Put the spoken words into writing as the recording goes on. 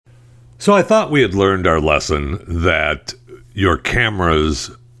So I thought we had learned our lesson that your cameras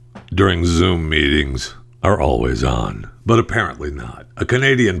during Zoom meetings are always on, but apparently not. A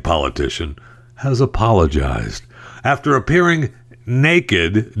Canadian politician has apologized after appearing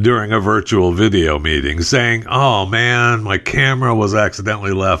naked during a virtual video meeting, saying, "Oh man, my camera was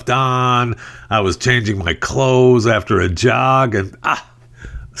accidentally left on. I was changing my clothes after a jog and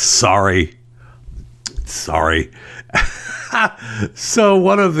sorry. So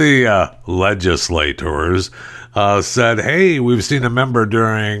one of the legislators said, "Hey, we've seen a member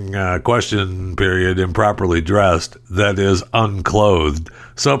during question period improperly dressed, that is unclothed.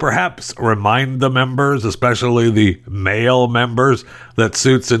 So perhaps remind the members, especially the male members, that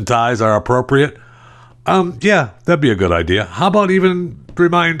suits and ties are appropriate." Yeah, that'd be a good idea. How about even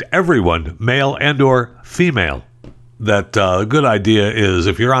remind everyone, male and or female, that a good idea is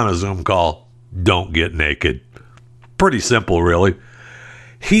if you're on a Zoom call, don't get naked. Pretty simple, really.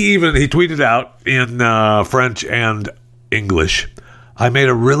 He tweeted out in French and English, "I made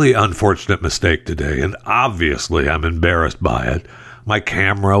a really unfortunate mistake today, and obviously I'm embarrassed by it. My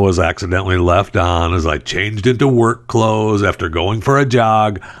camera was accidentally left on as I changed into work clothes after going for a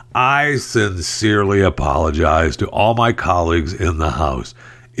jog. I sincerely apologize to all my colleagues in the House.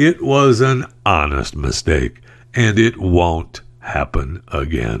 It was an honest mistake, and it won't happen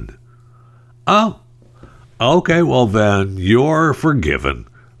again." Oh, okay, well then you're forgiven.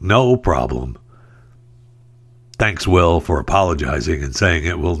 No problem. Thanks, Will, for apologizing and saying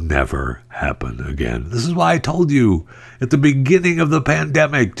it will never happen again. This is why I told you at the beginning of the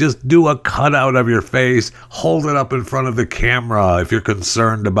pandemic, just do a cutout of your face, hold it up in front of the camera if you're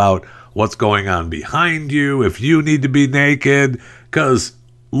concerned about what's going on behind you, if you need to be naked, because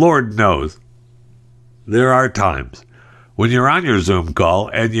Lord knows there are times when you're on your Zoom call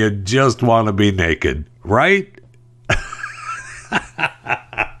and you just want to be naked, right?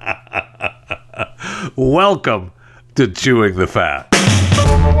 Welcome to Chewing the Fat.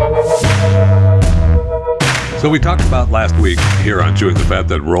 So we talked about last week here on Chewing the Fat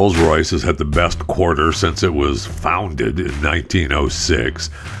that Rolls-Royce has had the best quarter since it was founded in 1906.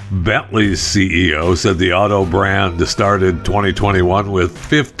 Bentley's CEO said the auto brand started 2021 with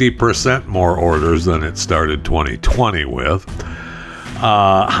 50% more orders than it started 2020 with.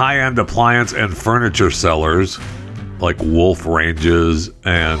 High-end appliance and furniture sellers like Wolf Ranges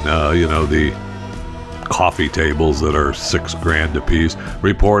and, the coffee tables that are $6,000 a piece,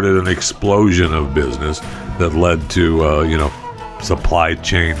 reported an explosion of business that led to, supply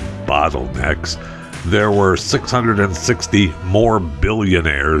chain bottlenecks. There were 660 more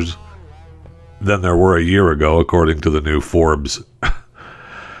billionaires than there were a year ago, according to the new Forbes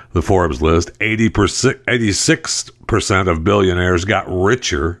list. 86% of billionaires got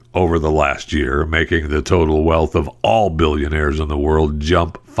richer over the last year, making the total wealth of all billionaires in the world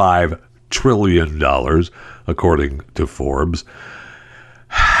jump $5 trillion, according to Forbes.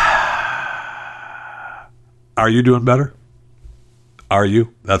 Are you doing better? Are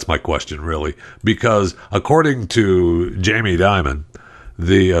you? That's my question, really. Because according to Jamie Dimon,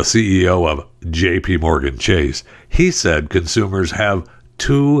 the CEO of J.P. Morgan Chase, he said consumers have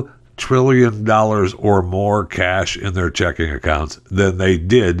 $2 trillion or more cash in their checking accounts than they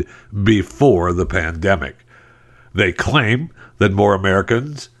did before the pandemic. They claim that more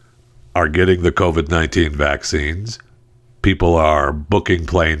Americans are getting the COVID-19 vaccines. People are booking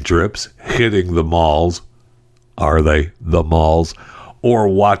plane trips, hitting the malls. Are they the malls? Or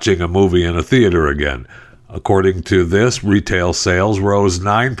watching a movie in a theater again. According to this, retail sales rose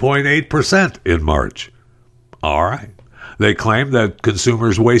 9.8% in March. All right. They claim that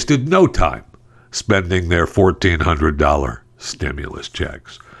consumers wasted no time spending their $1,400 stimulus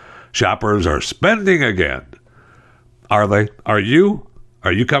checks. Shoppers are spending again. Are they? Are you?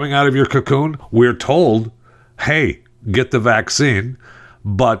 Are you coming out of your cocoon? We're told, hey, get the vaccine,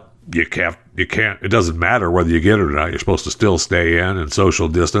 but you can't, it doesn't matter whether you get it or not. You're supposed to still stay in and social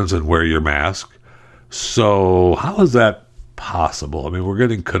distance and wear your mask. So how is that possible? I mean, we're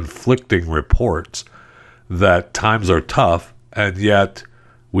getting conflicting reports that times are tough, and yet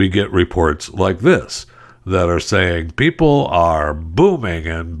we get reports like this that are saying people are booming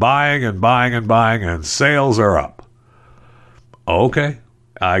and buying and buying and buying and sales are up. Okay,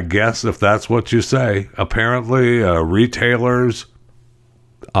 I guess if that's what you say. Apparently, retailers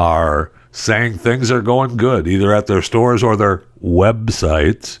are saying things are going good, either at their stores or their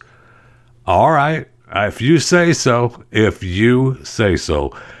websites. All right, if you say so.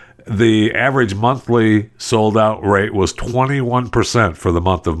 The average monthly sold-out rate was 21% for the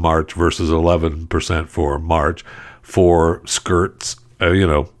month of March versus 11% for March for skirts,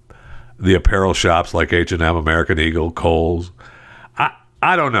 the apparel shops like H&M, American Eagle, Kohl's.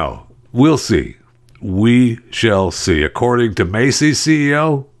 I don't know. we'll see. We shall see. According to Macy's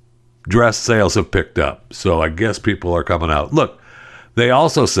CEO, dress sales have picked up. So I guess people are coming out. Look, they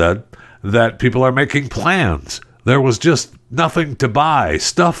also said that people are making plans. There was just nothing to buy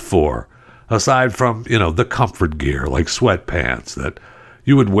stuff for, aside from, the comfort gear like sweatpants that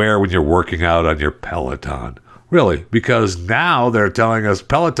you would wear when you're working out on your Peloton. Really, because now they're telling us,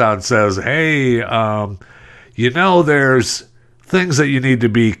 Peloton says, hey, there's things that you need to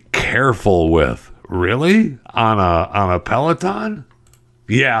be careful with. Really? On a Peloton?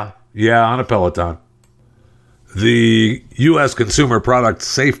 Yeah, on a Peloton. The U.S. Consumer Product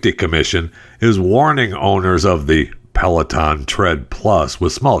Safety Commission is warning owners of the Peloton Tread Plus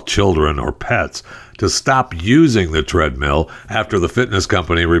with small children or pets to stop using the treadmill after the fitness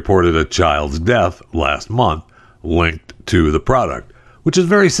company reported a child's death last month linked to the product, which is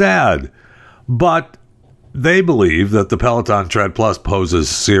very sad. But they believe that the Peloton Tread Plus poses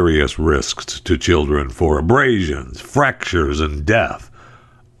serious risks to children for abrasions, fractures, and death.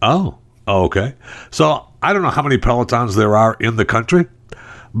 Oh, okay. So I don't know how many Pelotons there are in the country,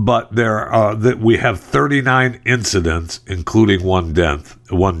 but we have 39 incidents, including one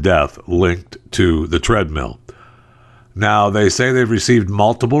death linked to the treadmill. Now, they say they've received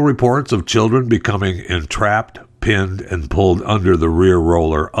multiple reports of children becoming entrapped, pinned, and pulled under the rear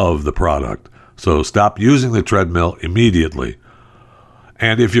roller of the product. So stop using the treadmill immediately.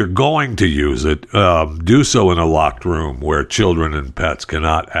 And if you're going to use it, do so in a locked room where children and pets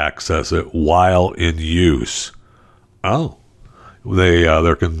cannot access it while in use. Oh,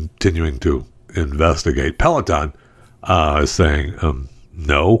 they're continuing to investigate. Peloton is saying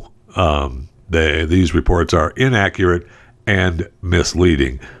no. These reports are inaccurate and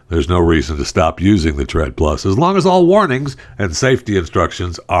misleading. There's no reason to stop using the Tread Plus as long as all warnings and safety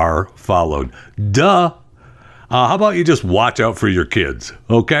instructions are followed. Duh. How about you just watch out for your kids,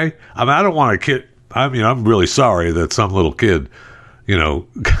 okay? I don't want a kid. I'm really sorry that some little kid,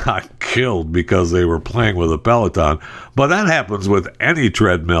 got killed because they were playing with a Peloton. But that happens with any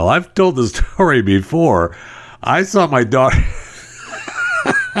treadmill. I've told the story before. I saw my daughter.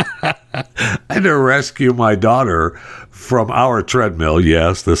 I had to rescue my daughter from our treadmill.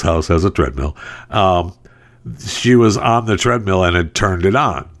 Yes, this house has a treadmill. She was on the treadmill and had turned it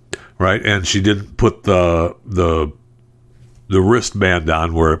on, right? And she didn't put the wristband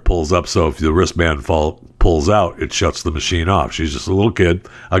on where it pulls up. So if the wristband pulls out, it shuts the machine off. She's just a little kid.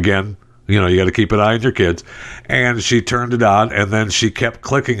 Again, you got to keep an eye on your kids. And she turned it on, and then she kept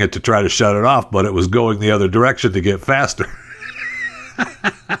clicking it to try to shut it off, but it was going the other direction to get faster.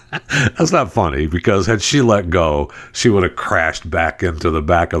 That's not funny, because had she let go, she would have crashed back into the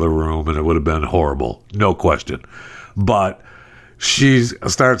back of the room and it would have been horrible. No question. But she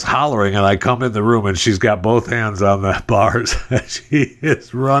starts hollering, and I come in the room and she's got both hands on the bars. She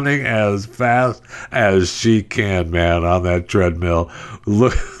is running as fast as she can, man, on that treadmill.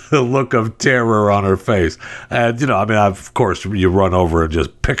 The look of terror on her face. And, of course, you run over and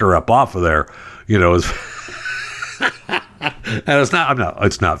just pick her up off of there, And it's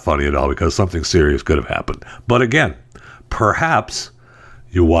not funny at all, because something serious could have happened. But again, perhaps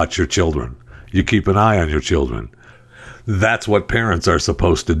you watch your children. You keep an eye on your children. That's what parents are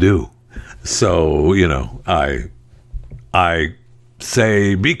supposed to do. So, I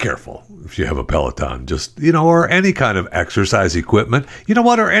say be careful if you have a Peloton, or any kind of exercise equipment,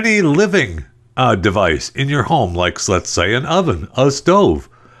 or any living device in your home, like, let's say, an oven, a stove,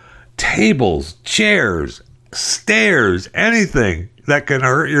 tables, chairs, stairs, anything that can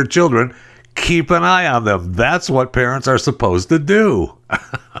hurt your children. Keep an eye on them. That's what parents are supposed to do.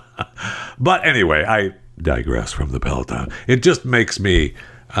 But anyway, I digress from the Peloton. It just makes me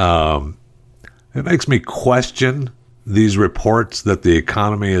question these reports that the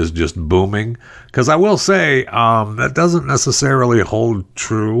economy is just booming, because I will say that doesn't necessarily hold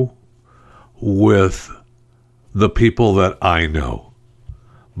true with the people that I know.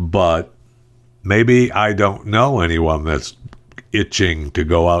 But maybe I don't know anyone that's itching to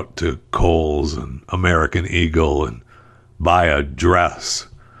go out to Kohl's and American Eagle and buy a dress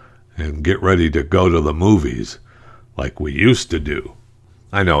and get ready to go to the movies like we used to do.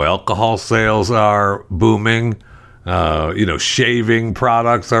 I know alcohol sales are booming. Shaving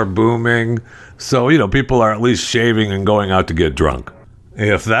products are booming. So, people are at least shaving and going out to get drunk.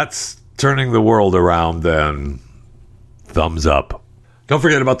 If that's turning the world around, then thumbs up. Don't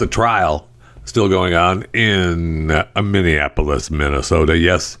forget about the trial still going on in Minneapolis, Minnesota.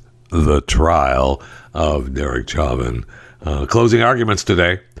 Yes, the trial of Derek Chauvin. Closing arguments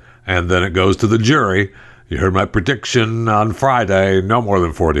today, and then it goes to the jury. You heard my prediction on Friday, no more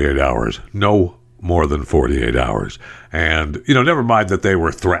than 48 hours. No more than 48 hours. And, never mind that they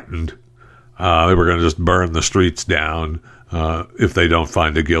were threatened They were going to just burn the streets down if they don't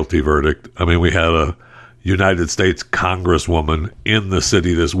find a guilty verdict. I mean, we had a United States Congresswoman in the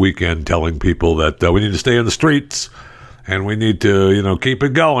city this weekend telling people that we need to stay in the streets and we need to, keep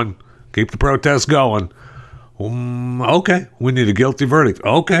it going, keep the protests going. Okay, we need a guilty verdict.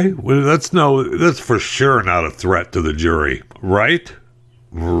 Okay, well, that's for sure not a threat to the jury, right?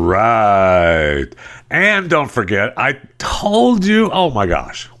 Right. And don't forget, I told you, oh my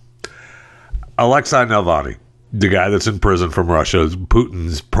gosh, Alexei Navalny, the guy that's in prison from Russia, is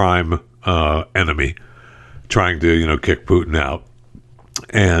Putin's prime enemy, trying to, kick Putin out,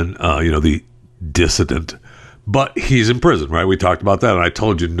 and, the dissident. But he's in prison, right? We talked about that, and I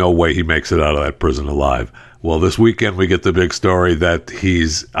told you no way he makes it out of that prison alive. Well, this weekend we get the big story that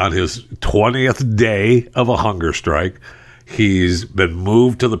he's on his 20th day of a hunger strike. He's been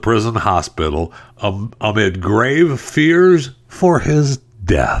moved to the prison hospital amid grave fears for his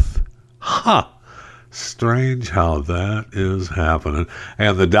death. Huh. Strange how that is happening.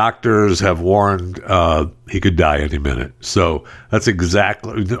 And the doctors have warned he could die any minute. So that's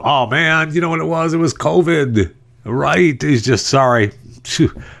exactly... Oh, man, you know what it was? It was COVID. Right. He's just sorry.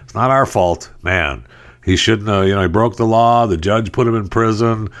 It's not our fault, man. He shouldn't have, he broke the law. The judge put him in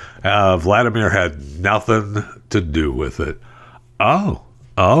prison. Vladimir had nothing to do with it. Oh,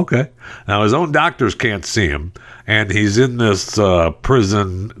 okay. Now, his own doctors can't see him. And he's in this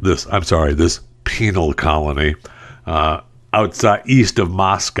prison, this penal colony outside east of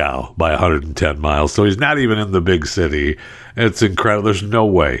Moscow by 110 miles. So he's not even in the big city. It's incredible. There's no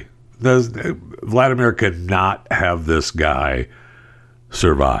way. Vladimir cannot have this guy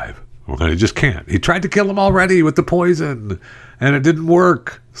survive. He just can't. He tried to kill him already with the poison, and it didn't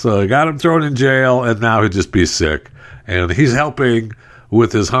work. So he got him thrown in jail, and now he'd just be sick. And he's helping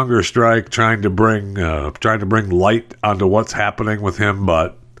with his hunger strike, trying to bring light onto what's happening with him,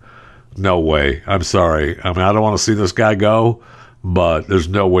 but no way. I'm sorry. I mean, I don't want to see this guy go, but there's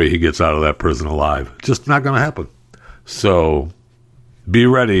no way he gets out of that prison alive. Just not going to happen. So be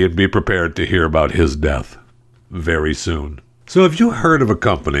ready and be prepared to hear about his death very soon. So have you heard of a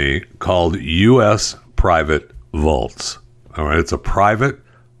company called U.S. Private Vaults? All right, it's a private,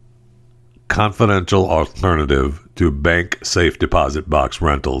 confidential alternative to bank safe deposit box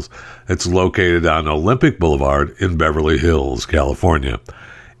rentals. It's located on Olympic Boulevard in Beverly Hills, California.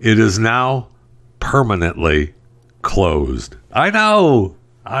 It is now permanently closed. I know.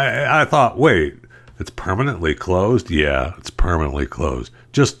 I thought, wait, it's permanently closed? Yeah, it's permanently closed.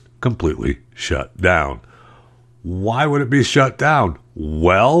 Just completely shut down. Why would it be shut down?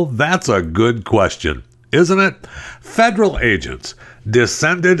 Well, that's a good question, isn't it? Federal agents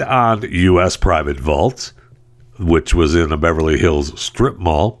descended on U.S. Private Vaults, which was in a Beverly Hills strip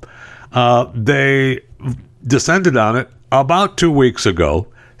mall. They descended on it about 2 weeks ago,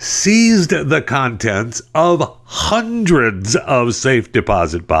 seized the contents of hundreds of safe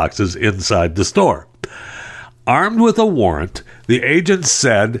deposit boxes inside the store. Armed with a warrant, the agents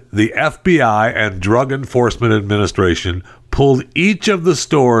said the FBI and Drug Enforcement Administration pulled each of the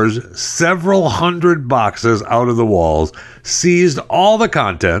store's several hundred boxes out of the walls, seized all the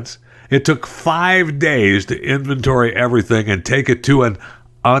contents. It took 5 days to inventory everything and take it to an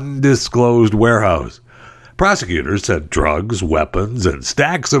undisclosed warehouse. Prosecutors said drugs, weapons, and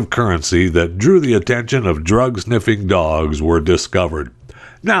stacks of currency that drew the attention of drug-sniffing dogs were discovered.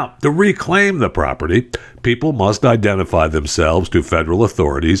 Now, to reclaim the property, people must identify themselves to federal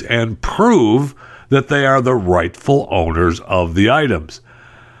authorities and prove that they are the rightful owners of the items.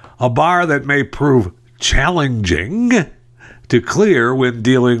 A bar that may prove challenging to clear when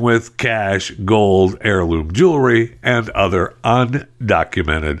dealing with cash, gold, heirloom jewelry, and other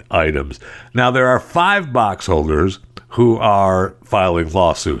undocumented items. Now, there are 5 box holders who are filing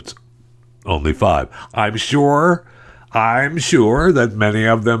lawsuits. Only 5. I'm sure that many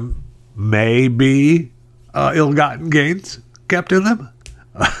of them may be ill-gotten gains kept in them.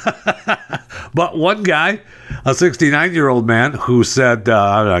 But one guy, a 69-year-old man who said,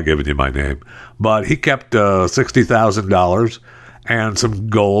 I'm not giving you my name, but he kept $60,000 and some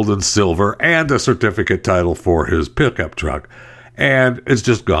gold and silver and a certificate title for his pickup truck. And it's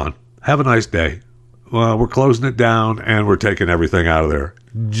just gone. Have a nice day. Well, we're closing it down and we're taking everything out of there.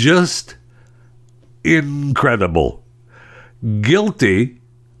 Just incredible. Guilty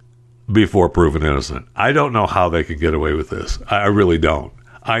before proven innocent. I don't know how they can get away with this. I really don't.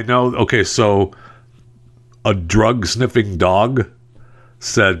 I know, okay, so a drug-sniffing dog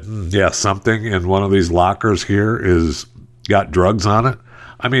said, something in one of these lockers here is got drugs on it.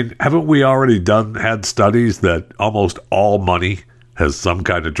 I mean, haven't we already had studies that almost all money has some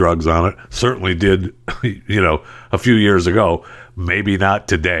kind of drugs on it? Certainly did, a few years ago. Maybe not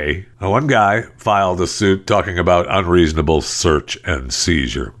today. One guy filed a suit talking about unreasonable search and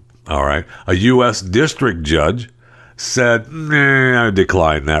seizure. All right. A U.S. district judge said, I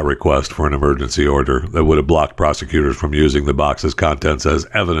declined that request for an emergency order that would have blocked prosecutors from using the box's contents as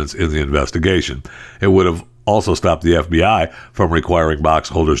evidence in the investigation. It would have also stopped the FBI from requiring box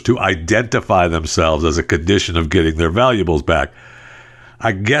holders to identify themselves as a condition of getting their valuables back.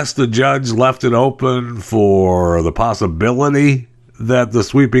 I guess the judge left it open for the possibility that the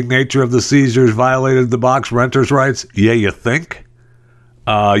sweeping nature of the seizures violated the box renters' rights. Yeah, you think?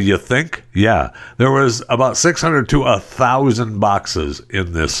 You think? Yeah. There was about 600 to 1,000 boxes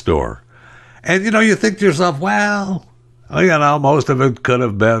in this store. And, you think to yourself, well, most of it could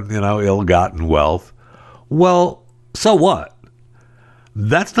have been, ill-gotten wealth. Well, so what?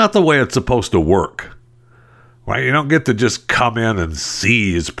 That's not the way it's supposed to work. Right? You don't get to just come in and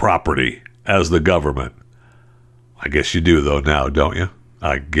seize property as the government. I guess you do, though, now, don't you?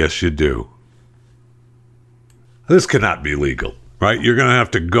 I guess you do. This cannot be legal. Right, you're going to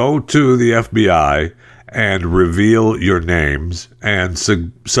have to go to the FBI and reveal your names and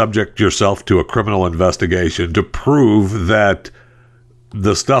subject yourself to a criminal investigation to prove that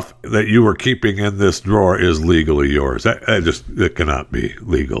the stuff that you were keeping in this drawer is legally yours. It cannot be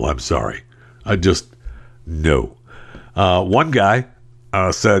legal. I'm sorry. No. One guy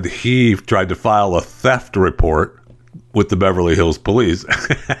said he tried to file a theft report with the Beverly Hills Police.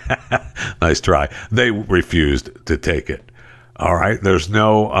 Nice try. They refused to take it. All right, there's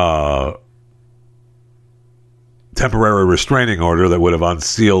no temporary restraining order that would have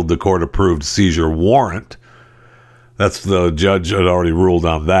unsealed the court-approved seizure warrant. That's the judge had already ruled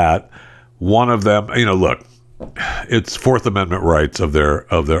on that. One of them, look, it's Fourth Amendment rights of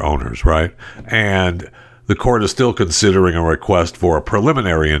their owners, right? And the court is still considering a request for a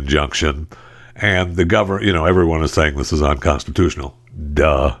preliminary injunction, and the everyone is saying this is unconstitutional.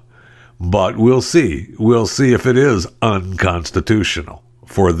 Duh. But we'll see. We'll see if it is unconstitutional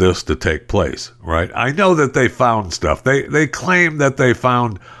for this to take place, right? I know that they found stuff. They claim that they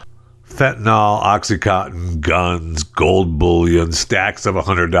found fentanyl, Oxycontin, guns, gold bullion, stacks of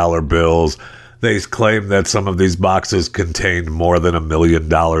 $100 bills. They claim that some of these boxes contained more than $1 million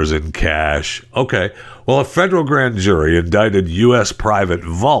in cash. Okay, well, a federal grand jury indicted U.S. private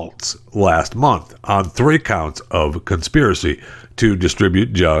vaults last month on 3 counts of conspiracy to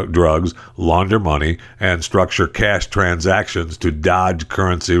distribute drugs, launder money, and structure cash transactions to dodge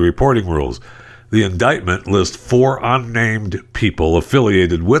currency reporting rules. The indictment lists 4 unnamed people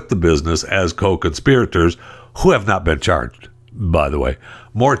affiliated with the business as co-conspirators who have not been charged, by the way.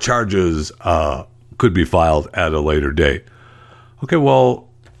 More charges could be filed at a later date. Okay, well,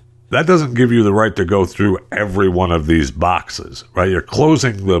 that doesn't give you the right to go through every one of these boxes, right? You're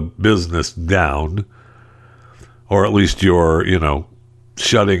closing the business down, or at least you're,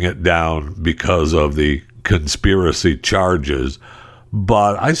 shutting it down because of the conspiracy charges.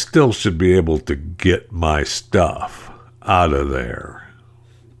 But I still should be able to get my stuff out of there.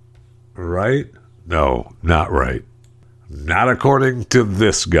 Right? No, not right. Not according to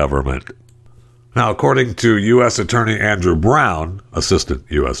this government. Now, according to U.S. Attorney Andrew Brown, Assistant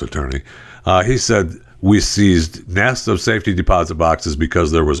U.S. Attorney, he said, we seized nests of safety deposit boxes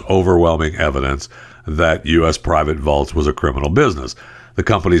because there was overwhelming evidence that U.S. private vaults was a criminal business. The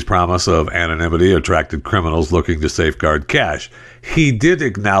company's promise of anonymity attracted criminals looking to safeguard cash. He did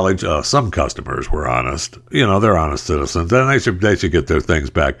acknowledge some customers were honest. They're honest citizens, and they should get their things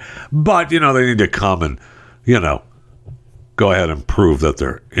back. But, they need to come and, go ahead and prove that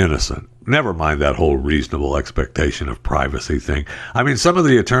they're innocent. Never mind that whole reasonable expectation of privacy thing. I mean, some of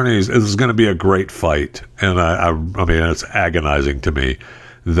the attorneys, this is going to be a great fight. And I mean, it's agonizing to me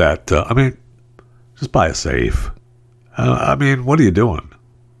that, just buy a safe. What are you doing?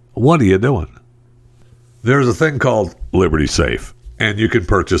 What are you doing? There's a thing called Liberty Safe, and you can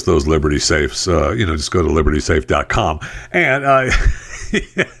purchase those Liberty Safes. Just go to libertysafe.com. And,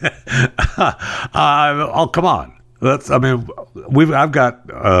 oh, come on. I've got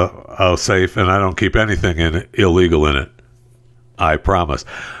a safe, and I don't keep anything illegal in it. I promise.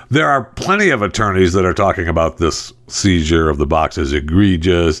 There are plenty of attorneys that are talking about this seizure of the box as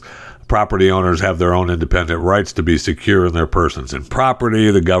egregious. Property owners have their own independent rights to be secure in their persons and property.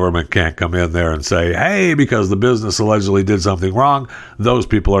 The government can't come in there and say, hey, because the business allegedly did something wrong, those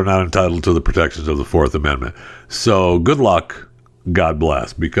people are not entitled to the protections of the Fourth Amendment. So good luck. God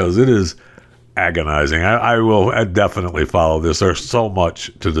bless, because it is agonizing. I will definitely follow this. There's so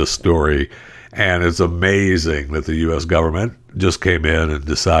much to this story, and it's amazing that the U.S. government just came in and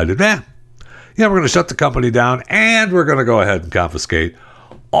decided, we're going to shut the company down, and we're going to go ahead and confiscate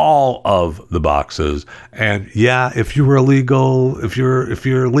all of the boxes. And yeah, if you're illegal, if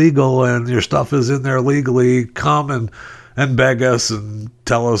you're legal and your stuff is in there legally, come and beg us and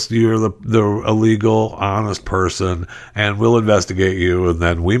tell us you're the illegal, honest person, and we'll investigate you, and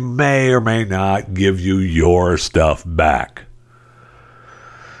then we may or may not give you your stuff back.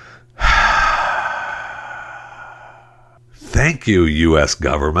 Thank you, U.S.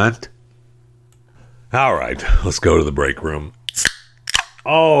 government. All right, let's go to the break room.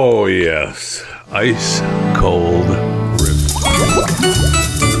 Oh, yes. Ice cold ribs.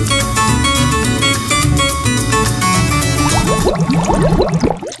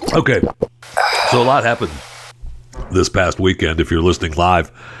 Okay, so a lot happened this past weekend. If you're listening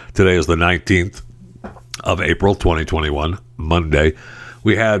live, today is the 19th of April, 2021, Monday.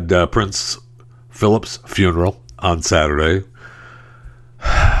 We had Prince Philip's funeral on Saturday.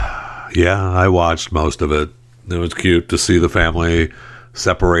 Yeah, I watched most of it. It was cute to see the family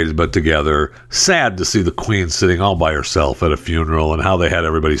separated but together. Sad to see the Queen sitting all by herself at a funeral and how they had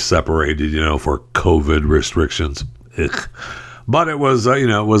everybody separated, for COVID restrictions. Ugh. But it was, it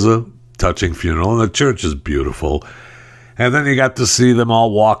was a touching funeral, and the church is beautiful. And then you got to see them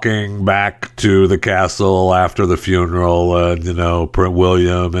all walking back to the castle after the funeral. Prince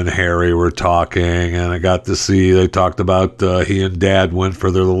William and Harry were talking, and I got to see, they talked about he and Dad went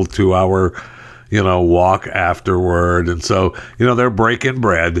for their little 2-hour, walk afterward. And so, they're breaking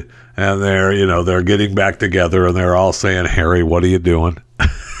bread, and they're getting back together, and they're all saying, Harry, what are you doing?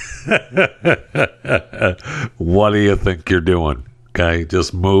 What do you think you're doing? Okay,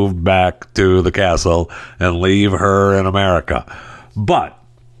 just move back to the castle and leave her in America. But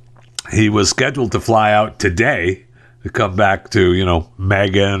he was scheduled to fly out today to come back to,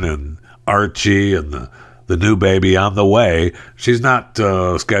 Meghan and Archie and the new baby on the way. She's not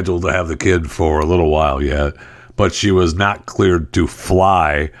scheduled to have the kid for a little while yet, but she was not cleared to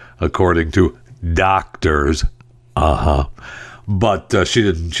fly, according to doctors. But she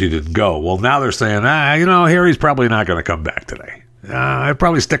didn't go. Well, now they're saying, Harry's probably not going to come back today. I'd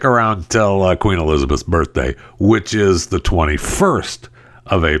probably stick around till Queen Elizabeth's birthday, which is the 21st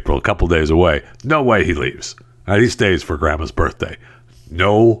of April, a couple days away. No way he leaves. He stays for Grandma's birthday.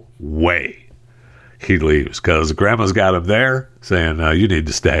 No way he leaves, because Grandma's got him there saying, you need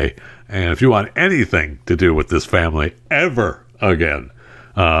to stay. And if you want anything to do with this family ever again,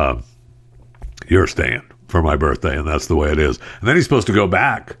 you're staying for my birthday, and that's the way it is. And then he's supposed to go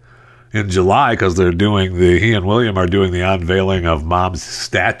back in July, because he and William are doing the unveiling of Mom's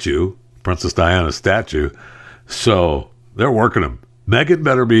statue, Princess Diana's statue. So they're working him. Meghan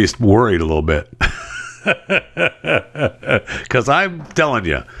better be worried a little bit. Because I'm telling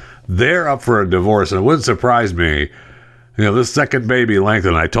you, they're up for a divorce, and it wouldn't surprise me. This second baby,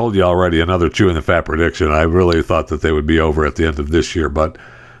 Langton, I told you already, another chewing the fat prediction. I really thought that they would be over at the end of this year, but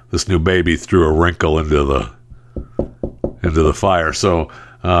this new baby threw a wrinkle into the fire. So,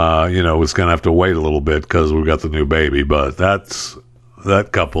 it's going to have to wait a little bit because we've got the new baby. But that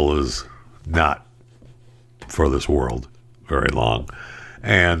couple is not for this world very long.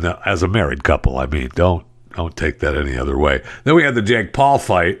 And as a married couple, I mean, don't take that any other way. Then we had the Jake Paul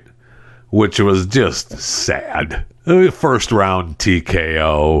fight, which was just sad. First round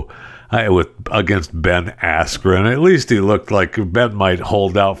TKO. Against Ben Askren. At least he looked like Ben might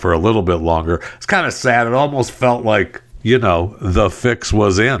hold out for a little bit longer. It's kind of sad. It almost felt like, the fix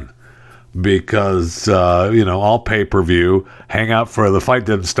was in. Because, all pay-per-view, hang out for the fight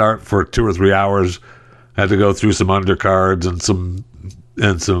didn't start for 2 or 3 hours. Had to go through some undercards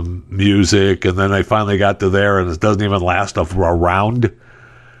and some music. And then they finally got to there, and it doesn't even last a round.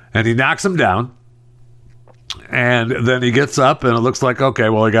 And he knocks him down. And then he gets up, and it looks like, okay,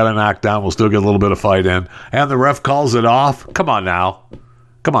 well, he got a knockdown. We'll still get a little bit of fight in. And the ref calls it off. Come on now.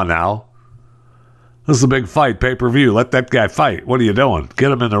 This is a big fight, pay-per-view. Let that guy fight. What are you doing?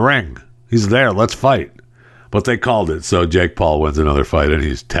 Get him in the ring. He's there. Let's fight. But they called it, so Jake Paul wins another fight, and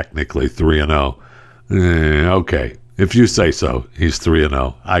he's technically 3-0. Okay, if you say so, he's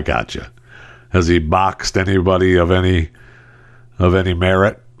 3-0. I got you. Has he boxed anybody of any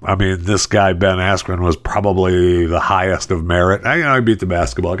merit? I mean, this guy, Ben Askren, was probably the highest of merit. He beat the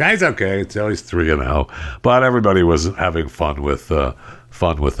basketball guy. He's okay. So he's 3-0. But everybody was having fun with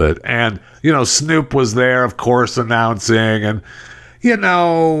it. And, Snoop was there, of course, announcing. And, he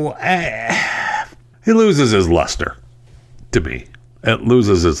loses his luster to me. It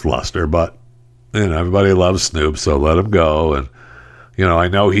loses its luster. But, everybody loves Snoop, so let him go. And, I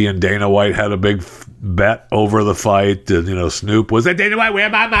know he and Dana White had a big bet over the fight, and Snoop was at Dana White, where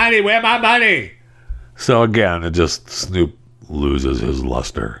my money? So again, Snoop loses his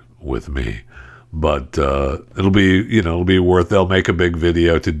luster with me. But it'll be worth. They'll make a big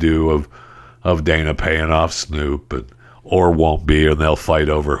video to do of Dana paying off Snoop, or won't be, and they'll fight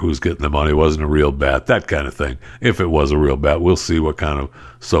over who's getting the money. It wasn't a real bet, that kind of thing. If it was a real bet, we'll see what kind of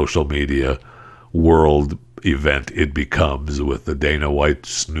social media world event it becomes with the Dana White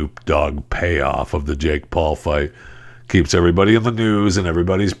Snoop Dogg payoff of the Jake Paul fight. Keeps everybody in the news, and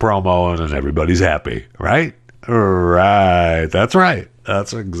everybody's promoing, and everybody's happy, right? Right. That's right.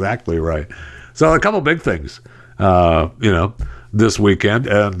 That's exactly right. So a couple big things, this weekend.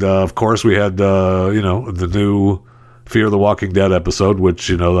 And, of course, we had, the new Fear the Walking Dead episode, which,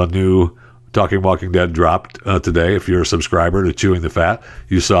 the new Talking Walking Dead dropped today. If you're a subscriber to Chewing the Fat,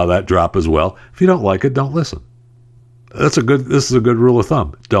 you saw that drop as well. If you don't like it, don't listen. This is a good rule of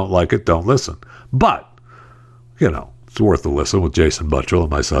thumb. Don't like it, don't listen. But, it's worth a listen with Jason Buttrill and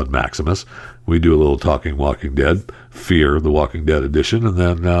my son Maximus. We do a little Talking Walking Dead, Fear the Walking Dead edition. And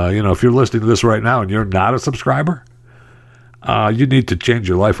then, if you're listening to this right now and you're not a subscriber, you need to change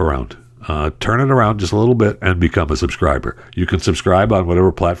your life around. Turn it around just a little bit and become a subscriber. You can subscribe on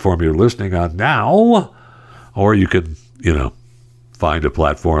whatever platform you're listening on now, or you can, find a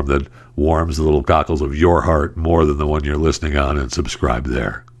platform that warms the little cockles of your heart more than the one you're listening on and subscribe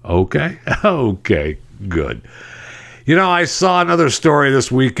there. Okay? Okay, good. I saw another story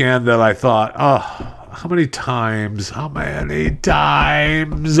this weekend that I thought, how many times have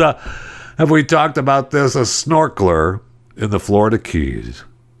we talked about this? A snorkeler in the Florida Keys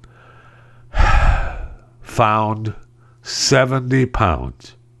found 70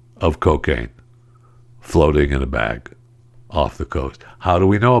 pounds of cocaine floating in a bag off the coast. How do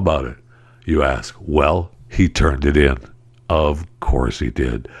we know about it, you ask? Well, he turned it in. Of course he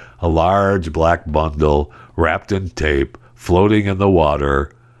did. A large black bundle wrapped in tape, floating in the water,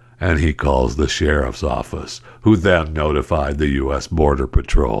 and he calls the sheriff's office, who then notified the U.S. Border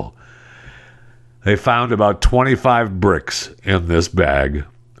Patrol. They found about 25 bricks in this bag,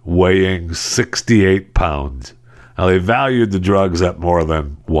 weighing 68 pounds. Now, they valued the drugs at more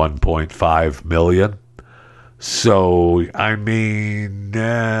than $1.5 million. So, you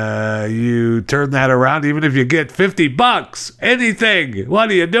turn that around, even if you get $50, anything, what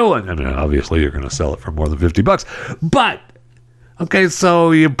are you doing? Obviously, you're going to sell it for more than $50. But, okay,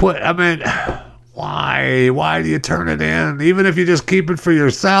 so you why do you turn it in? Even if you just keep it for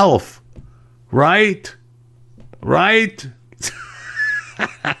yourself, right? Right?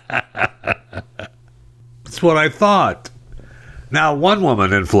 That's what I thought. Now, one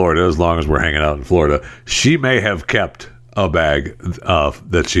woman in Florida, as long as we're hanging out in Florida, she may have kept a bag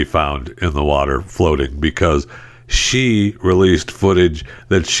that she found in the water floating because she released footage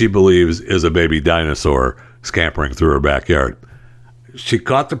that she believes is a baby dinosaur scampering through her backyard. She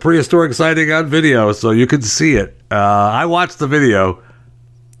caught the prehistoric sighting on video, so you can see it. I watched the video.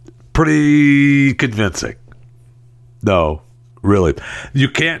 Pretty convincing. No, really. You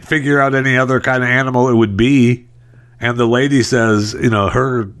can't figure out any other kind of animal it would be. And the lady says,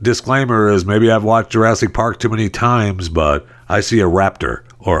 her disclaimer is, maybe I've watched Jurassic Park too many times, but I see a raptor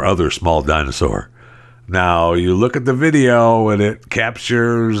or other small dinosaur. Now, you look at the video and it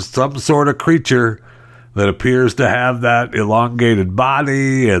captures some sort of creature that appears to have that elongated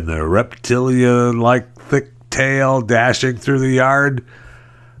body and the reptilian-like thick tail dashing through the yard.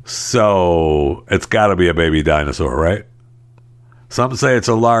 So it's got to be a baby dinosaur, right? Some say it's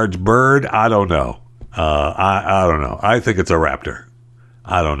a large bird. I don't know. I don't know. I think it's a raptor.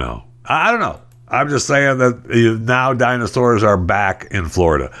 I don't know. I'm just saying that now dinosaurs are back in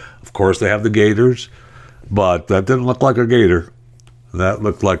Florida. Of course, they have the gators, but that didn't look like a gator. That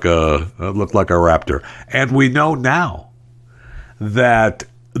looked like a raptor. And we know now that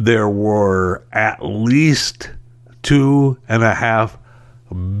there were at least 2.5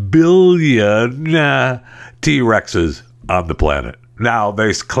 billion T-Rexes on the planet. Now,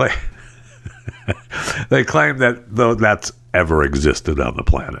 they claim that though that's ever existed on the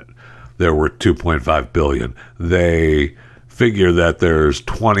planet, there were 2.5 billion. They figure that there's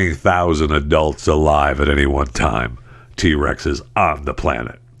 20,000 adults alive at any one time, T-Rexes on the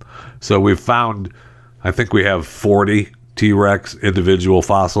planet. So we've found, I think we have 40 T-Rex individual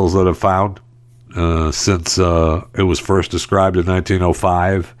fossils that have found since it was first described in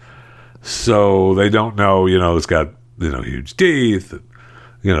 1905. So they don't know, it's got, huge teeth.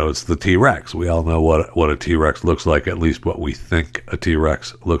 It's the T-Rex. We all know what a T-Rex looks like, at least what we think a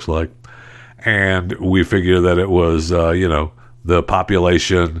T-Rex looks like. And we figure that it was, the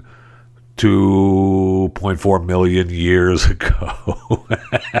population 2.4 million years ago.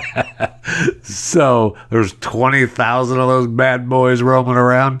 So there's 20,000 of those bad boys roaming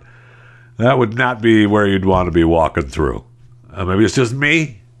around. That would not be where you'd want to be walking through. Maybe it's just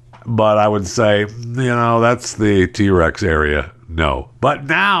me. But I would say, that's the T-Rex area. No. But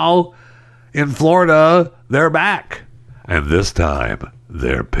now, in Florida, they're back. And this time,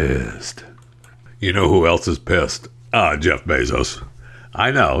 they're pissed. You know who else is pissed? Jeff Bezos.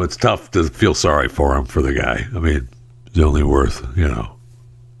 I know, it's tough to feel sorry for him, for the guy. I mean, he's only worth,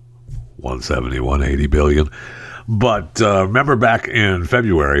 170, 180 billion. But remember back in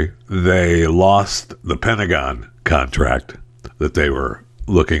February, they lost the Pentagon contract that they were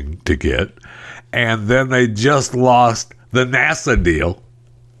looking to get. And then they just lost the NASA deal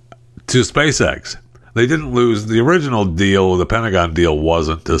to SpaceX. They didn't lose the original deal. The Pentagon deal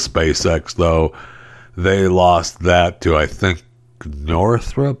wasn't to SpaceX, though. They lost that to, I think,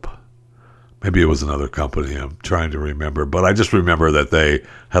 Northrop. Maybe it was another company. I'm trying to remember. But I just remember that they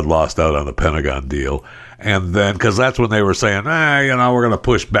had lost out on the Pentagon deal. And then, because that's when they were saying, we're going to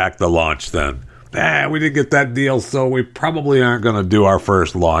push back the launch then. We didn't get that deal, so we probably aren't going to do our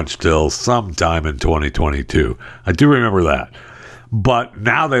first launch till sometime in 2022. I do remember that. But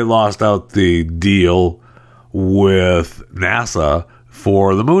now they lost out the deal with NASA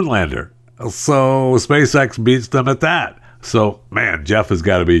for the moon lander. So SpaceX beats them at that. So, man, Jeff has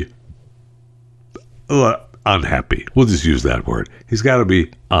got to be unhappy. We'll just use that word. He's got to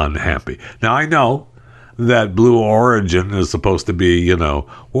be unhappy. Now, I know that Blue Origin is supposed to be, we're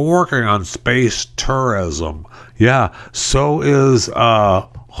working on space tourism. Yeah, so is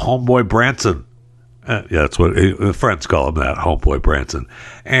Homeboy Branson. That's what friends call him, that Homeboy Branson.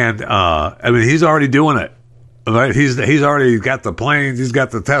 And, he's already doing it. Right? He's already got the planes. He's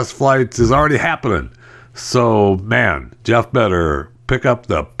got the test flights. It's already happening. So, man, Jeff better pick up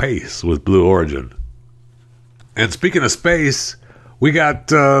the pace with Blue Origin. And speaking of space, we got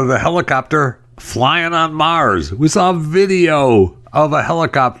the helicopter flying on Mars. We saw a video of a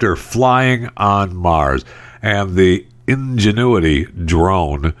helicopter flying on Mars. And the Ingenuity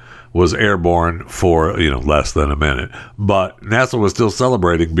drone was airborne for, less than a minute. But NASA was still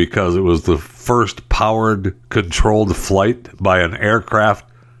celebrating because it was the first powered, controlled flight by an aircraft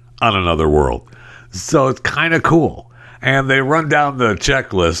on another world. So it's kind of cool. And they run down the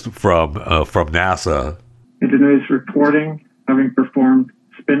checklist from NASA. Ingenuity is reporting having performed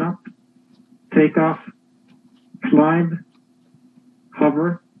spin-up, takeoff, climb,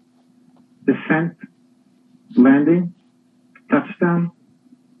 hover, descent, landing, touchdown,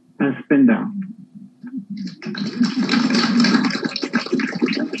 and spin down.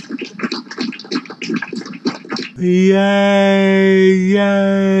 Yay!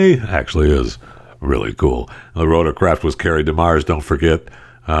 Actually is really cool. The rotorcraft was carried to Mars, don't forget,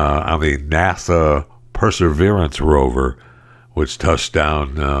 on the NASA Perseverance rover, which touched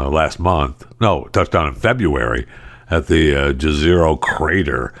down touched down in February at the Jezero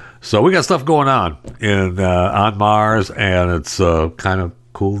crater. So we got stuff going on on Mars, and it's kind of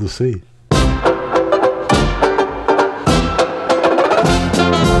cool to see.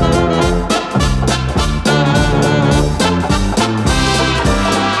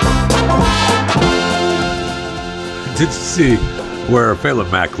 Did you see where Phelan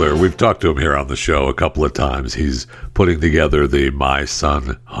Mackler, we've talked to him here on the show a couple of times. He's putting together the My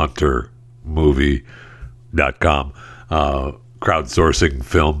Son Hunter movie.com crowdsourcing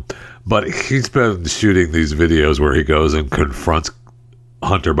film. But he's been shooting these videos where he goes and confronts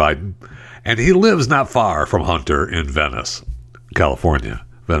Hunter Biden. And he lives not far from Hunter in Venice, California,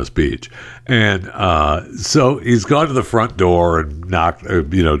 Venice Beach. And so he's gone to the front door and knocked,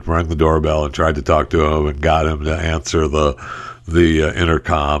 rang the doorbell and tried to talk to him and got him to answer the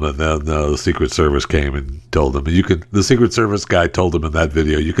intercom. And then the Secret Service came and told him, the Secret Service guy told him in that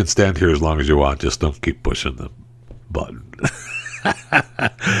video, you can stand here as long as you want, just don't keep pushing the button.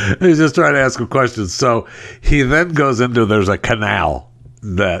 He's just trying to ask him questions. So he then goes into, there's a canal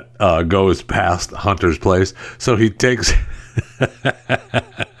that goes past Hunter's place. So he takes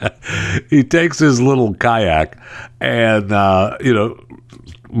his little kayak and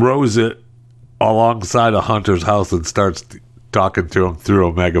rows it alongside of Hunter's house and starts talking to him through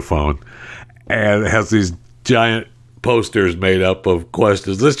a megaphone, and has these giant posters made up of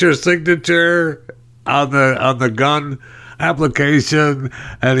questions. Is this your signature on the gun application?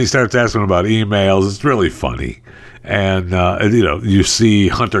 And he starts asking about emails. It's really funny. And you see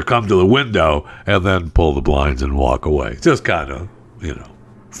Hunter come to the window and then pull the blinds and walk away. Just kind of,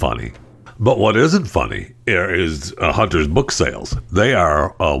 funny. But what isn't funny is Hunter's book sales. They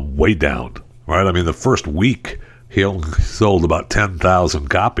are way down, right? I mean, the first week he only sold about 10,000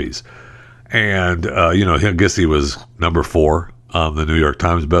 copies. And, I guess he was number 4 on the New York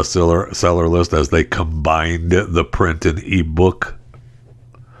Times bestseller list as they combined the print and ebook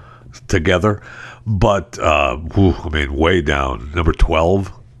together. But, way down. Number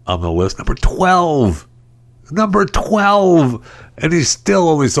 12 on the list. Number 12. Number 12. And he's still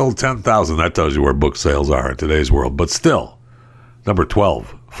only sold 10,000. That tells you where book sales are in today's world. But still, number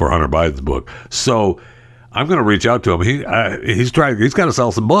 12 for Hunter Biden's book. So I'm going to reach out to him. He's got to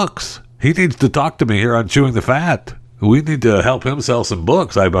sell some books. He needs to talk to me here on Chewing the Fat. We need to help him sell some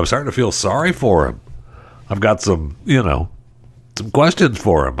books. I'm starting to feel sorry for him. I've got some questions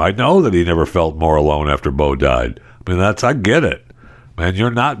for him. I know that he never felt more alone after Bo died. I mean, I get it. Man, you're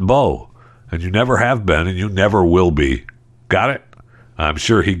not Bo. And you never have been, and you never will be. Got it? I'm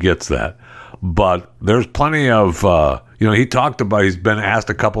sure he gets that. But there's plenty of, he's been asked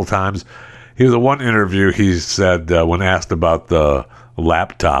a couple times. He was the one interview he said when asked about the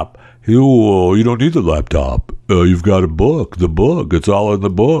laptop, you don't need the laptop. You've got a book. The book. It's all in the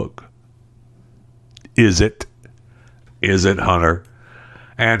book. Is it? Is it, Hunter?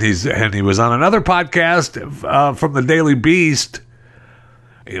 And he was on another podcast from the Daily Beast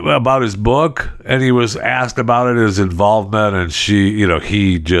about his book, and he was asked about it, his involvement, and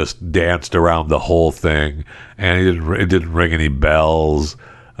he just danced around the whole thing, and it didn't ring any bells.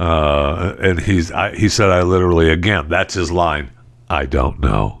 And he said, I literally, again, that's his line, I don't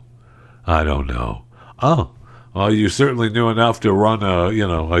know. Oh, well, you certainly knew enough to run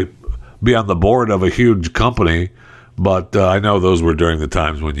be on the board of a huge company, but I know those were during the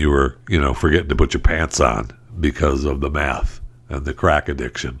times when you were, forgetting to put your pants on because of the math and the crack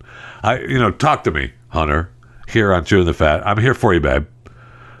addiction. Talk to me, Hunter, here on Chewing the Fat. I'm here for you, babe.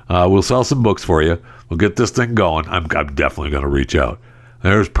 We'll sell some books for you. We'll get this thing going. I'm definitely going to reach out.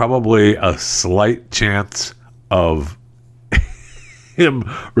 There's probably a slight chance of him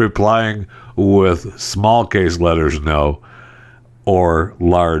replying with small case letters no or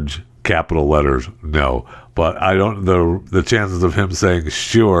large capital letters no. But I don't. The chances of him saying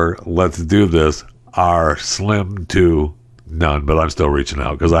sure, let's do this are slim to none. But I'm still reaching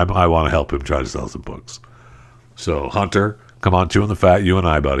out because I want to help him try to sell some books. So Hunter, come on, Chewing the Fat, you and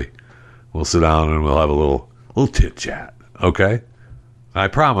I, buddy. We'll sit down and we'll have a little tit chat. Okay, I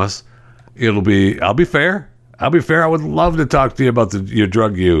promise. I'll be fair. I would love to talk to you about your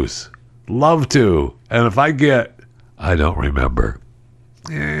drug use. Love to. And if I don't remember.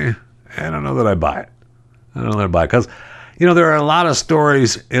 I don't know that I buy it. Because, there are a lot of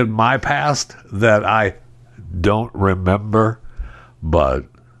stories in my past that I don't remember, but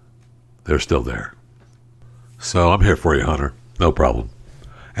they're still there. So I'm here for you, Hunter. No problem.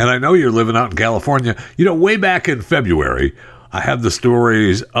 And I know you're living out in California. Way back in February, I had the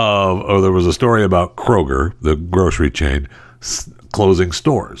stories there was a story about Kroger, the grocery chain, closing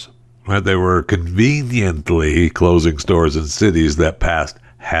stores. Right? They were conveniently closing stores in cities that passed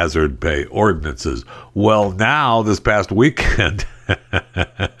hazard pay ordinances. Well, now, this past weekend,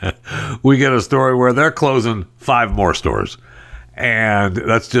 we get a story where they're closing 5 more stores. And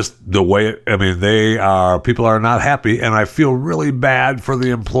that's just the way people are not happy, and I feel really bad for the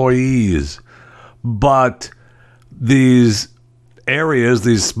employees. But these areas,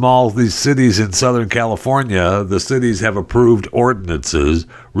 these cities in Southern California, the cities have approved ordinances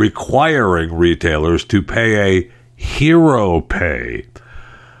requiring retailers to pay a hero pay.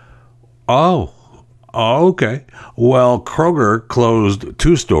 Oh, okay. Well, Kroger closed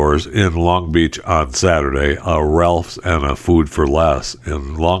 2 stores in Long Beach on Saturday, a Ralph's and a Food for Less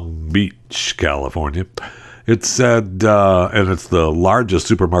in Long Beach, California. It said, and it's the largest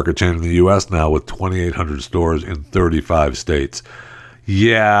supermarket chain in the U.S. now with 2,800 stores in 35 states.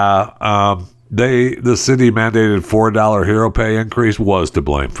 Yeah, the city mandated $4 hero pay increase was to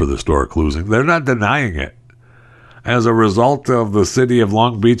blame for the store closing. They're not denying it. As a result of the city of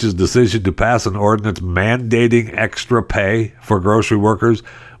Long Beach's decision to pass an ordinance mandating extra pay for grocery workers,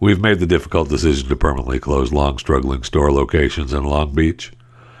 we've made the difficult decision to permanently close long-struggling store locations in Long Beach.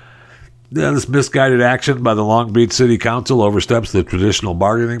 This misguided action by the Long Beach City Council oversteps the traditional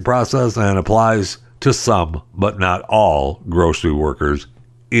bargaining process and applies to some, but not all, grocery workers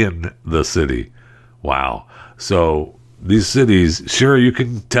in the city. Wow. So these cities, sure, you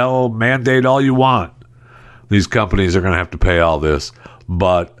can mandate all you want. These companies are going to have to pay all this,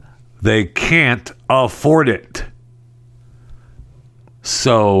 but they can't afford it.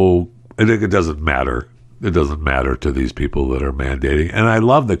 So I think it doesn't matter. It doesn't matter to these people that are mandating. And I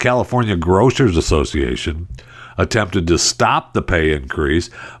love the California Grocers Association attempted to stop the pay increase,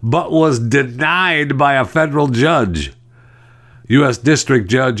 but was denied by a federal judge. U.S. District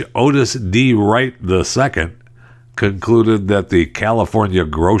Judge Otis D. Wright II concluded that the California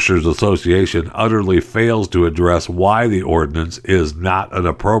Grocers Association utterly fails to address why the ordinance is not an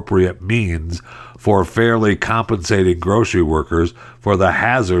appropriate means for fairly compensating grocery workers for the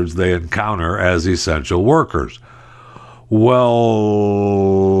hazards they encounter as essential workers.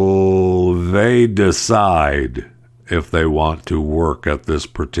 Well, they decide if they want to work at this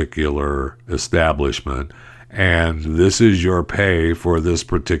particular establishment, and this is your pay for this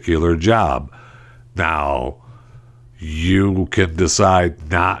particular job. Now, you can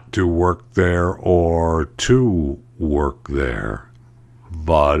decide not to work there or to work there,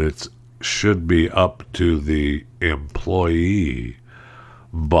 but it should be up to the employee.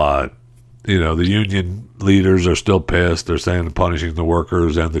 But, the union leaders are still pissed. They're saying punishing the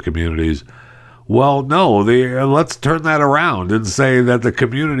workers and the communities. Well, no, let's turn that around and say that the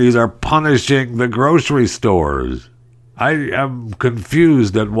communities are punishing the grocery stores. I am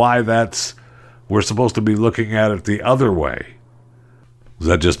confused at why we're supposed to be looking at it the other way. Is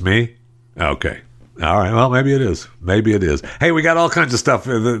that just me? Okay. All right. Well, maybe it is. Maybe it is. Hey, we got all kinds of stuff.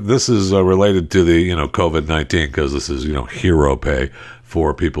 This is related to the, COVID-19, because this is, hero pay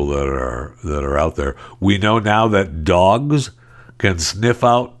for people that are out there. We know now that dogs can sniff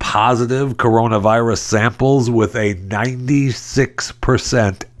out positive coronavirus samples with a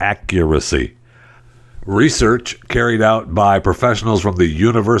 96% accuracy. Research carried out by professionals from the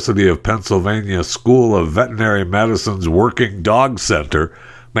University of Pennsylvania School of Veterinary Medicine's Working Dog Center.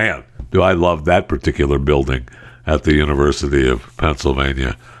 Man, do I love that particular building at the University of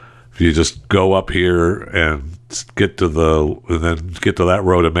Pennsylvania. If you just go up here and get to that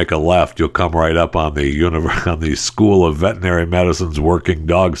road and make a left, you'll come right up on the School of Veterinary Medicine's Working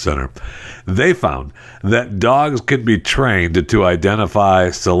Dog Center. They found that dogs can be trained to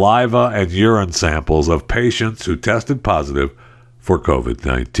identify saliva and urine samples of patients who tested positive for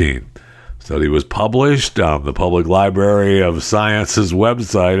COVID-19. Study was published on the Public Library of Science's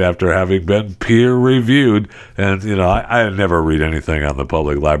website after having been peer-reviewed. And, I never read anything on the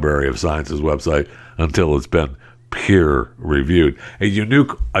Public Library of Science's website until it's been peer-reviewed. A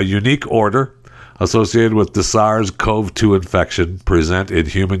unique order associated with the SARS-CoV-2 infection present in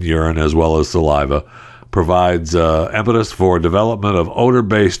human urine as well as saliva provides impetus for development of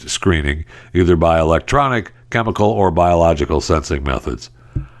odor-based screening, either by electronic, chemical, or biological sensing methods.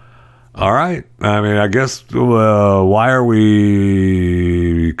 All right. I mean, I guess, why are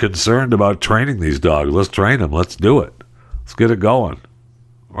we concerned about training these dogs? Let's train them. Let's do it. Let's get it going.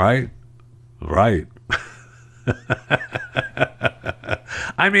 Right? Right.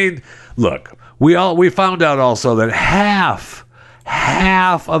 I mean, look, we found out also that half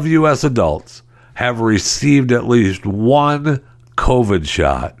of U.S. adults have received at least one COVID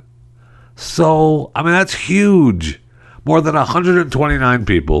shot. So, I mean, that's huge. More than 129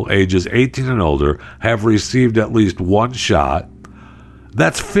 people, ages 18 and older, have received at least one shot.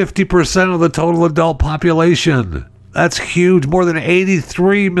 That's 50% of the total adult population. That's huge. More than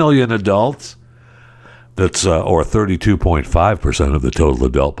 83 million adults, that's or 32.5% of the total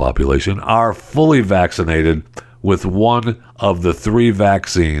adult population, are fully vaccinated with one of the 3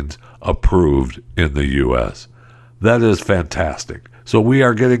 vaccines approved in the U.S. That is fantastic. So we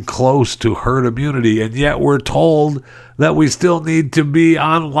are getting close to herd immunity, and yet we're told that we still need to be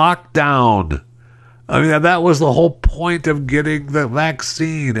on lockdown. I mean, that was the whole point of getting the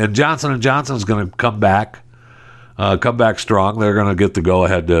vaccine. And Johnson & Johnson is going to come back strong. They're going to get the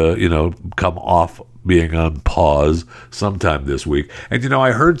go-ahead to, come off being on pause sometime this week. And,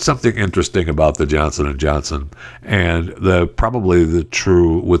 I heard something interesting about the Johnson & Johnson and probably the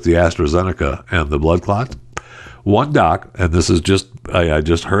true with the AstraZeneca and the blood clots. One doc, and this is I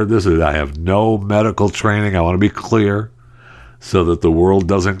just heard this, I have no medical training. I want to be clear so that the world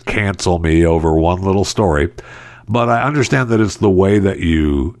doesn't cancel me over one little story. But I understand that it's the way that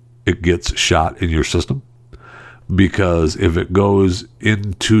it gets shot in your system. Because if it goes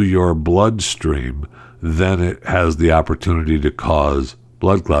into your bloodstream, then it has the opportunity to cause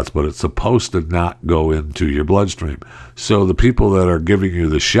blood clots, but it's supposed to not go into your bloodstream. So the people that are giving you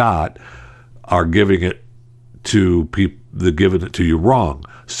the shot are giving it to people, they're giving it to you wrong.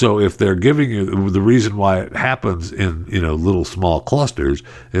 So if they're giving you, the reason why it happens in, little small clusters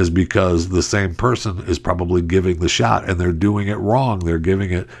is because the same person is probably giving the shot and they're doing it wrong. They're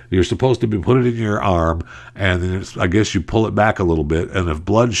giving it, you're supposed to put it in your arm, and then I guess you pull it back a little bit, and if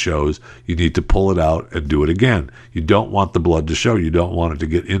blood shows, you need to pull it out and do it again. You don't want the blood to show. You don't want it to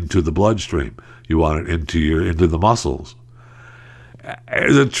get into the bloodstream. You want it into the muscles.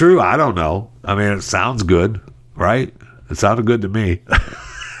 Is it true? I don't know. I mean, it sounds good, right? It sounded good to me.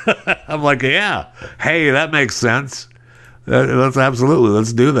 I'm like, yeah. Hey, that makes sense.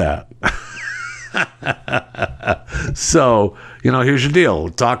 Let's do that. So, here's your deal.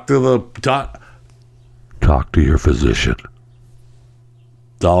 Talk to your physician.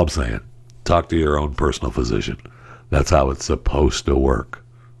 That's all I'm saying. Talk to your own personal physician. That's how it's supposed to work.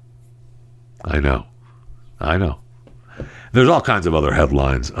 I know. There's all kinds of other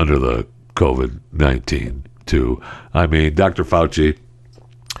headlines under the COVID-19 too. I mean, Dr. Fauci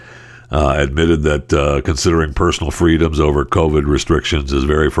admitted that considering personal freedoms over COVID restrictions is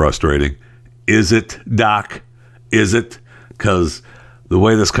very frustrating. Is it, Doc? Is it? Because the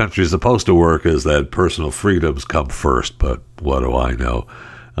way this country is supposed to work is that personal freedoms come first, but what do I know?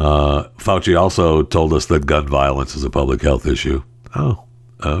 Fauci also told us that gun violence is a public health issue. Oh,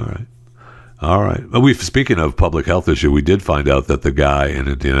 all right. All right. Well, speaking of public health issue, we did find out that the guy in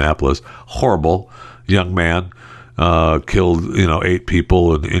Indianapolis, horrible young man, killed 8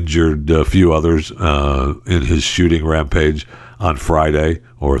 people and injured a few others in his shooting rampage on Friday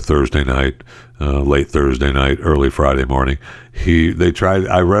or Thursday night, late Thursday night, early Friday morning.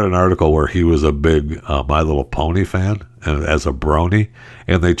 I read an article where he was a big My Little Pony fan and as a brony,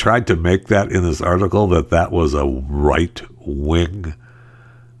 and they tried to make that in this article that was a right-wing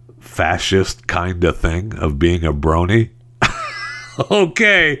fascist kind of thing of being a brony.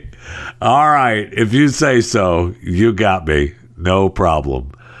 Okay. All right. If you say so, you got me. No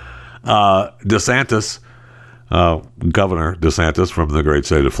problem. DeSantis, Governor DeSantis from the great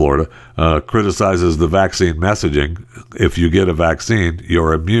state of Florida, criticizes the vaccine messaging. If you get a vaccine,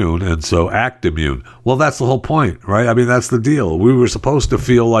 you're immune, and so act immune. Well, that's the whole point, right? I mean, that's the deal. We were supposed to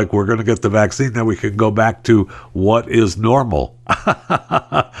feel like we're going to get the vaccine, then we can go back to what is normal.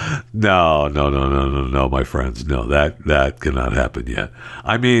 No, my friends. No, that cannot happen yet.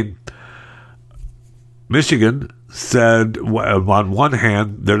 I mean, Michigan said, on one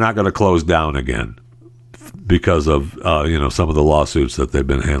hand, they're not going to close down again because of some of the lawsuits that they've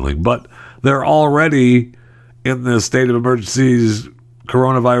been handling, but they're already in the state of emergencies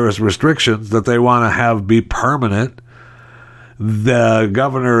coronavirus restrictions that they want to have be permanent. The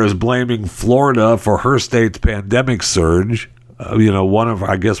governor is blaming Florida for her state's pandemic surge. One of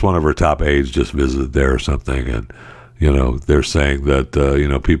her top aides just visited there or something, and they're saying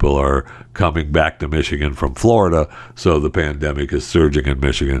that people are coming back to Michigan from Florida, so the pandemic is surging in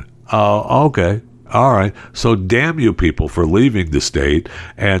Michigan. Oh, okay. All right. So damn you people for leaving the state,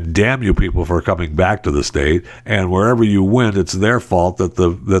 and damn you people for coming back to the state, and wherever you went, it's their fault that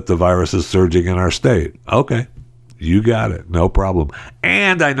the virus is surging in our state. Okay. You got it. No problem.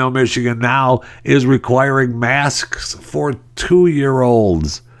 And I know Michigan now is requiring masks for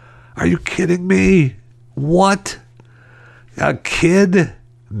 2-year-olds. Are you kidding me? What? A kid?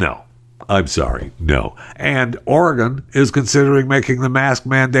 No. I'm sorry. No. And Oregon is considering making the mask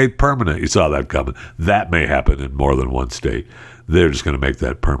mandate permanent. You saw that coming. That may happen in more than one state. They're just going to make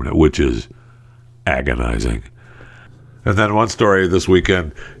that permanent, which is agonizing. And then one story this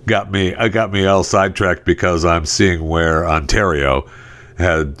weekend got me all sidetracked because I'm seeing where Ontario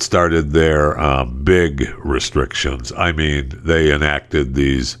had started their big restrictions. I mean, they enacted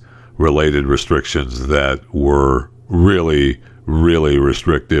these related restrictions that were really, really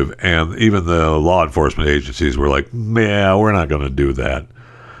restrictive. And even the law enforcement agencies were like, yeah, we're not going to do that.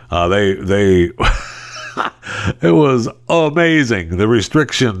 It was amazing. The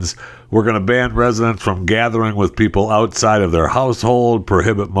restrictions were going to ban residents from gathering with people outside of their household,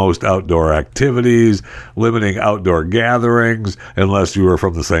 prohibit most outdoor activities, limiting outdoor gatherings unless you were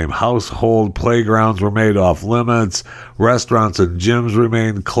from the same household. Playgrounds were made off limits. Restaurants and gyms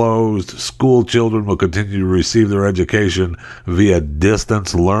remained closed. School children will continue to receive their education via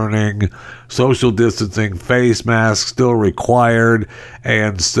distance learning. Social distancing, face masks still required.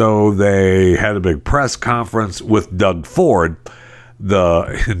 And so they had a big press conference with Doug Ford.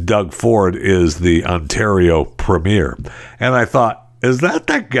 Doug Ford is the Ontario premier. And I thought, is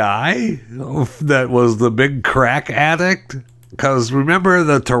that guy that was the big crack addict? Because remember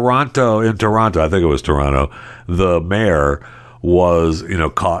in Toronto, I think it was Toronto, the mayor was,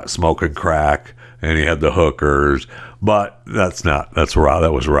 caught smoking crack and he had the hookers. But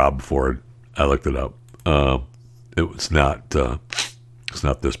that was Rob Ford. I looked it up. It's not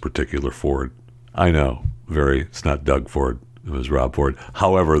this particular Ford. I know, it's not Doug Ford. It was Rob Ford.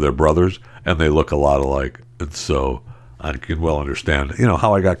 However, they're brothers, and they look a lot alike. And so I can well understand,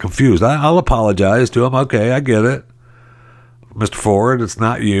 how I got confused. I'll apologize to him. Okay, I get it. Mr. Ford, it's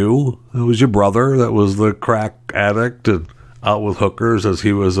not you. It was your brother that was the crack addict and out with hookers as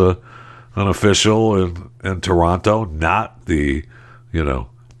he was an official in Toronto, not the,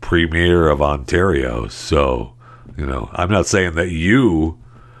 premier of Ontario. So, I'm not saying that you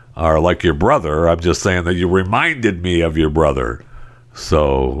are like your brother. I'm just saying that you reminded me of your brother.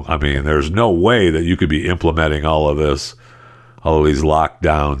 So, I mean, there's no way that you could be implementing all of these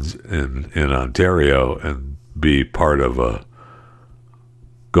lockdowns in Ontario and be part of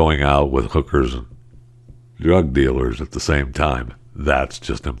going out with hookers and drug dealers at the same time. That's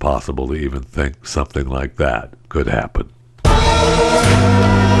just impossible to even think something like that could happen.